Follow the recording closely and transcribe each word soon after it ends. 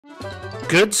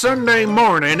Good Sunday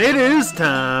morning. It is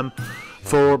time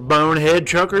for Bonehead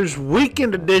Truckers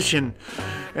Weekend Edition.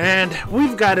 And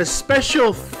we've got a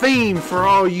special theme for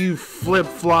all you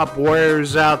flip-flop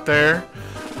wearers out there.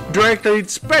 Directed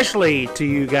especially to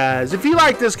you guys. If you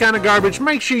like this kind of garbage,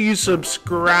 make sure you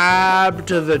subscribe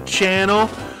to the channel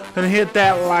and hit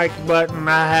that like button.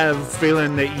 I have a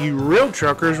feeling that you real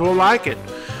truckers will like it.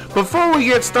 Before we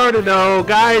get started though,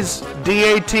 guys,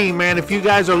 DAT, man, if you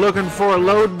guys are looking for a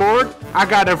load board, I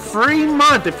got a free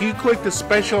month. If you click the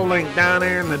special link down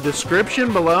there in the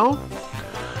description below,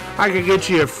 I can get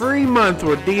you a free month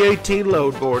with DAT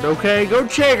load board, okay? Go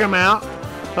check them out,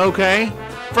 okay?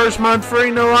 First month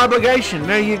free, no obligation.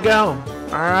 There you go.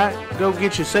 Alright, go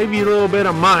get you, save you a little bit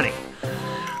of money.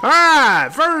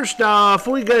 Alright, first off,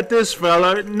 we got this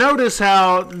fella. Notice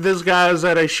how this guy's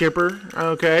at a shipper,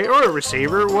 okay, or a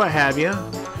receiver, what have you.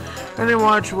 And then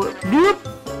watch what, whoop.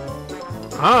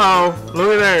 Uh-oh,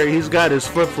 look at there. He's got his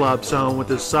flip-flops on with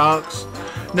his socks.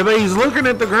 Now, but he's looking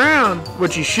at the ground.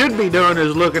 What you should be doing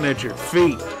is looking at your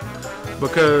feet.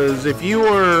 Because if you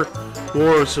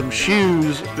wore some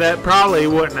shoes, that probably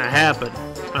wouldn't have happened.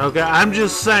 Okay, I'm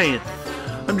just saying.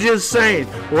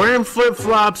 Wearing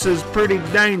flip-flops is pretty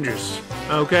dangerous.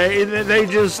 Okay, they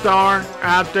just are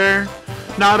out there.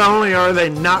 Not only are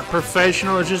they not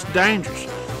professional, it's just dangerous.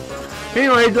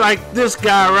 Anyway, like this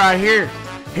guy right here,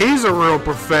 he's a real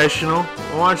professional.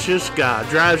 Watch this guy.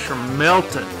 Drives from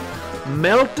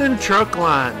Melton Truck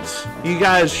Lines. You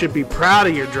guys should be proud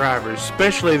of your drivers,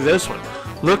 especially this one.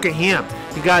 Look at him.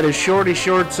 He got his shorty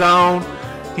shorts on.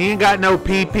 He ain't got no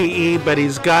PPE, but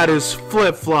he's got his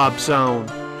flip-flops on.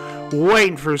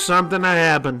 Waiting for something to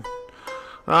happen.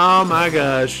 Oh my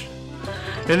gosh.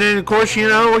 And then of course, you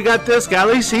know, we got this guy. At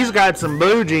least he's got some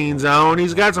blue jeans on.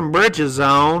 He's got some britches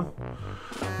on.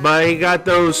 But he got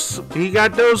those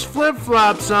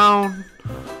flip-flops on.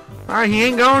 Alright, he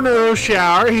ain't going to no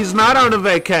shower. He's not on a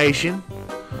vacation.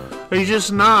 He's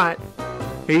just not.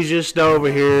 He's just over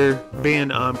here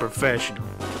being unprofessional.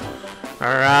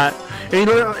 Alright. Hey,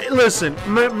 listen,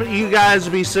 you guys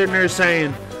be sitting there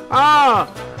saying,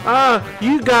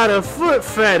 you got a foot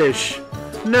fetish.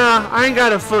 Nah, I ain't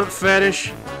got a foot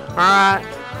fetish. Alright?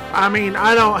 I mean,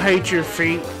 I don't hate your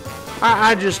feet.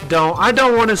 I just don't. I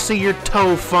don't want to see your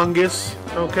toe fungus.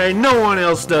 Okay? No one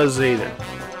else does either.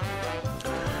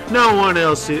 No one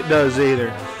else does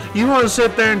either. You want to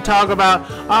sit there and talk about,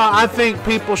 I think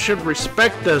people should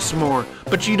respect us more.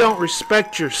 But you don't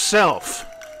respect yourself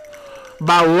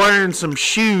by wearing some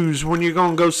shoes when you're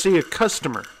going to go see a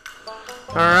customer.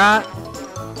 Alright?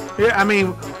 Yeah, I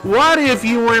mean, what if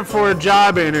you went for a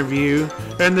job interview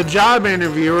and the job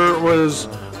interviewer was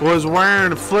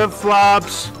wearing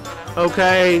flip-flops,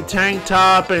 okay, tank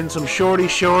top and some shorty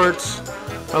shorts,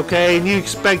 okay, and you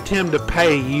expect him to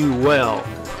pay you well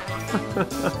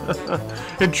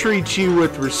and treat you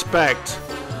with respect?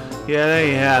 Yeah, that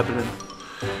ain't happening.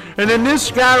 And then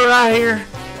this guy right here,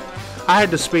 I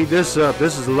had to speed this up.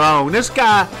 This is long. This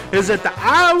guy is at the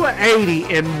Iowa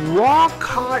 80 in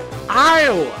Walcott,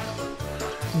 Iowa.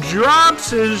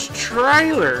 Drops his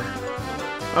trailer,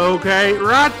 okay,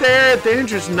 right there at the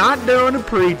entrance, not doing a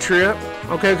pre-trip,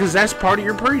 okay, because that's part of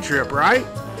your pre-trip, right?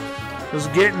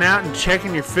 Just getting out and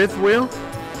checking your fifth wheel.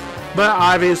 But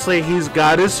obviously he's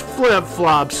got his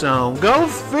flip-flops on. Go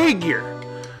figure.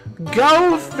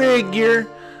 Go figure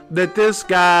that this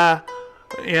guy,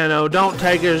 you know, don't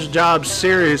take his job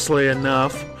seriously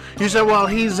enough. You say, well,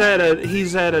 he's at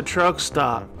a truck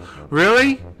stop.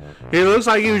 Really? He looks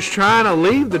like he was trying to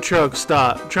leave the truck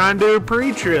stop, trying to do a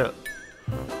pre-trip.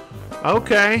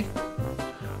 Okay.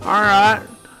 Alright.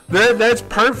 That's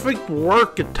perfect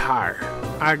work attire,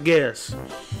 I guess.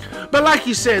 But like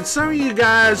you said, some of you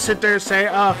guys sit there and say,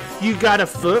 you got a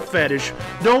foot fetish.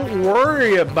 Don't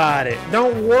worry about it.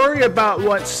 Don't worry about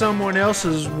what someone else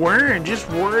is wearing. Just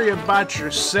worry about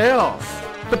yourself.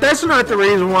 But that's not the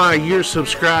reason why you're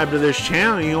subscribed to this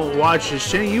channel. You don't watch this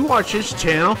channel. You watch this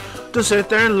channel to sit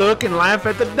there and look and laugh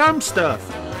at the dumb stuff.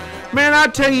 Man, I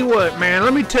tell you what, man.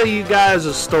 Let me tell you guys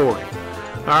a story.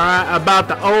 Alright, about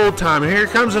the old timer. Here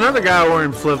comes another guy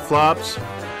wearing flip-flops.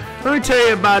 Let me tell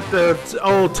you about the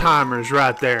old timers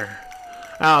right there,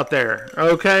 out there,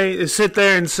 okay? They sit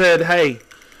there and said, hey,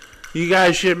 you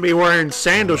guys shouldn't be wearing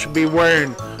sandals, should be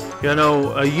wearing, you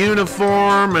know, a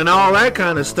uniform and all that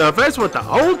kind of stuff. That's what the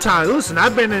old timers, listen,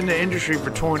 I've been in the industry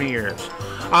for 20 years.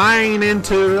 I ain't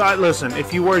into, listen,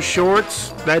 if you wear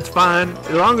shorts, that's fine.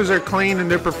 As long as they're clean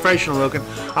and they're professional looking.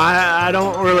 I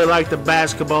don't really like the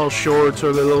basketball shorts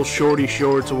or the little shorty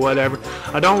shorts or whatever.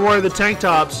 I don't wear the tank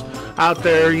tops out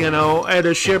there, you know, at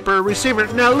a shipper or receiver.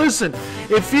 Now listen,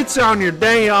 if it's on your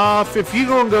day off, if you're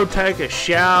going to go take a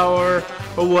shower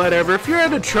or whatever, if you're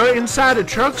at a inside a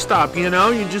truck stop, you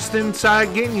know, you're just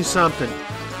inside getting you something.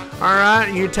 All right,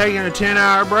 you're taking a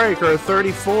 10-hour break or a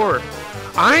 34.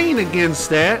 I ain't against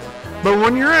that, but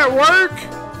when you're at work,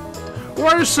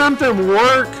 wear something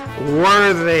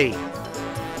work-worthy.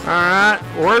 All right,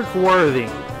 work-worthy.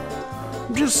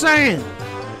 I'm just saying,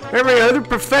 every other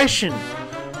profession,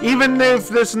 even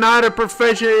if it's not a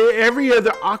profession, every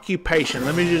other occupation,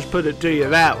 let me just put it to you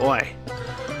that way.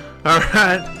 All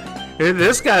right,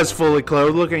 this guy's fully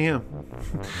clothed, look at him.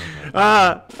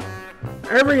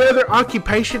 Every other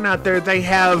occupation out there, they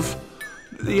have,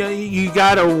 you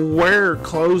gotta wear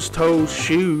closed-toe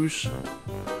shoes.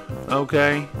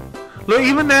 Okay, look,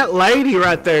 even that lady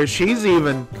right there, she's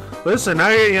even, listen,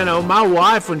 you know, my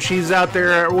wife, when she's out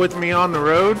there with me on the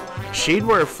road, she'd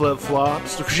wear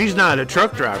flip-flops. She's not a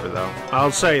truck driver though,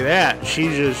 I'll say that. She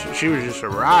was just a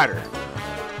rider.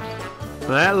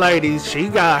 That lady, she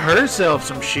got herself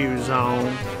some shoes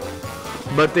on.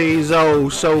 But these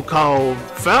old so-called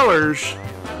fellers,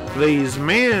 these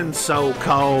men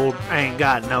so-called, ain't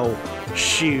got no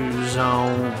shoes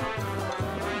on.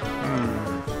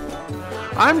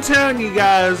 I'm telling you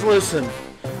guys, listen,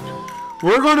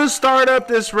 we're going to start up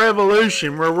this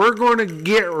revolution where we're going to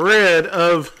get rid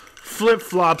of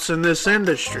flip-flops in this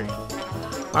industry.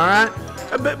 Alright?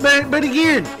 But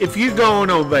again, if you're going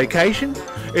on vacation,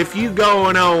 if you're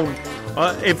going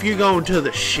to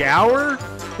the shower,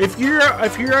 if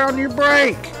you're on your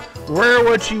break, wear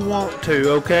what you want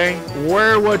to, okay?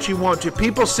 Wear what you want to.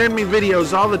 People send me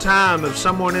videos all the time of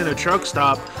someone in a truck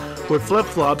stop with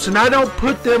flip-flops, and I don't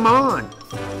put them on,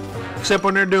 except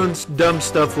when they're doing dumb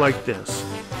stuff like this.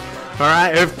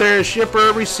 Alright, if they're a shipper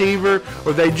or receiver,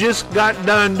 or they just got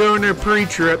done doing their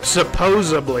pre-trip,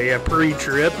 supposedly a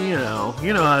pre-trip, you know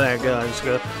how that goes.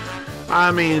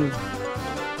 I mean,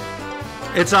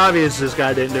 it's obvious this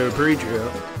guy didn't do a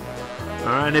pre-trip.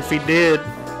 Alright, and if he did,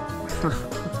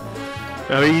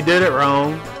 you did it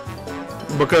wrong,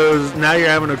 because now you're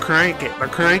having a crank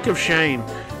of shame.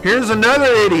 Here's another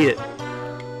idiot.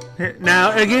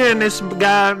 Now, again, this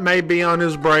guy may be on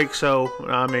his break, so,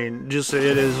 I mean, just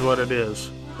it is what it is.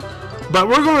 But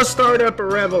we're going to start up a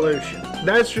revolution.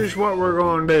 That's just what we're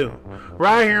going to do.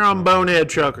 Right here on Bonehead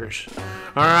Truckers.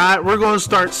 Alright, we're going to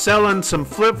start selling some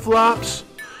flip-flops.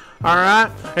 Alright,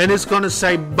 and it's going to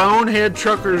say Bonehead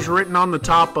Truckers written on the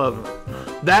top of them.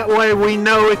 That way we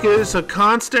know it's a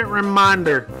constant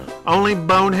reminder. Only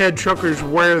Bonehead Truckers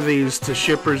wear these to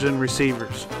shippers and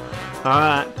receivers.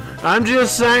 Alright, I'm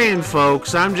just saying,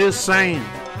 folks, I'm just saying.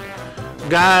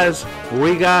 Guys,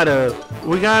 we gotta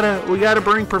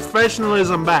bring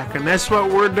professionalism back, and that's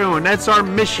what we're doing. That's our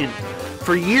mission.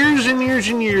 For years and years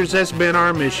and years, that's been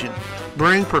our mission.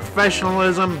 Bring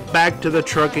professionalism back to the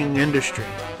trucking industry.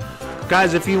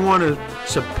 Guys, if you want to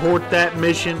support that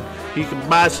mission, you can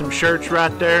buy some shirts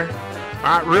right there.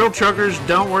 Alright, real truckers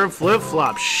don't wear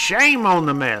flip-flops. Shame on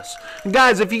the mess. And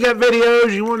guys, if you got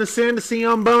videos you want to send to see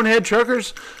on Bonehead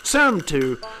Truckers, send them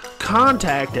to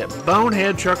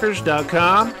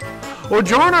contact@boneheadtruckers.com or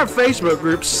join our Facebook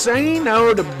group, Say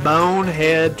No to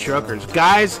Bonehead Truckers.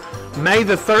 Guys, May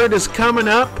the 3rd is coming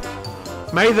up.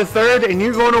 May the 3rd, and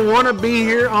you're going to want to be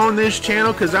here on this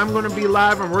channel because I'm going to be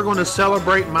live and we're going to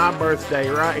celebrate my birthday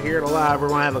right here live. We're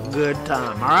going to have a good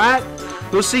time, alright?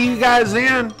 We'll see you guys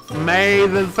then, May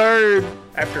the 3rd.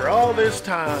 After all this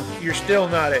time, you're still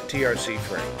not at TRC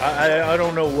Freight. I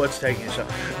don't know what's taking you so.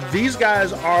 These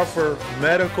guys offer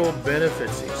medical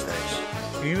benefits these days.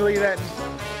 Can you believe that?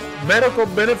 Medical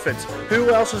benefits.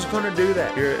 Who else is going to do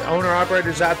that? Your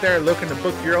owner-operators out there looking to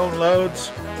book your own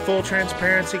loads, full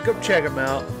transparency, go check them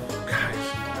out. Guys,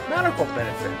 medical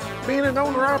benefits. Being an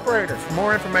owner-operator. For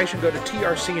more information, go to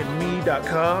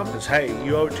trcandme.com. Because, hey,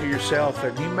 you owe it to yourself,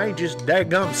 and he may just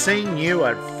daggum sing you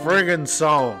a friggin'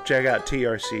 song. Check out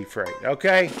TRC Freight,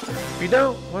 okay? If you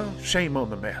don't, well, shame on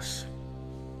the mess.